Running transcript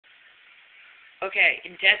Okay,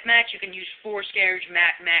 in deathmatch, you can use 4 scarabs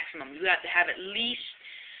maximum. You have to have at least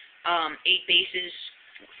 8 bases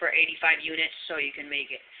for 85 units so you can make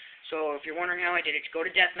it. So if you're wondering how I did it, go to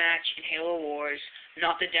deathmatch in Halo Wars,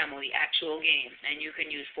 not the demo, the actual game, and you can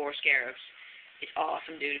use 4 scarabs. It's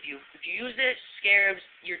awesome, dude. If you use this scarabs,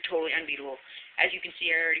 you're totally unbeatable. As you can see,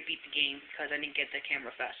 I already beat the game because I didn't get the camera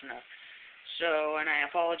fast enough. So, and I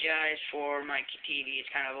apologize for my TV. It's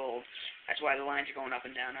kind of old. That's why the lines are going up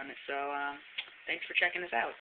and down on it. So, thanks for checking this out.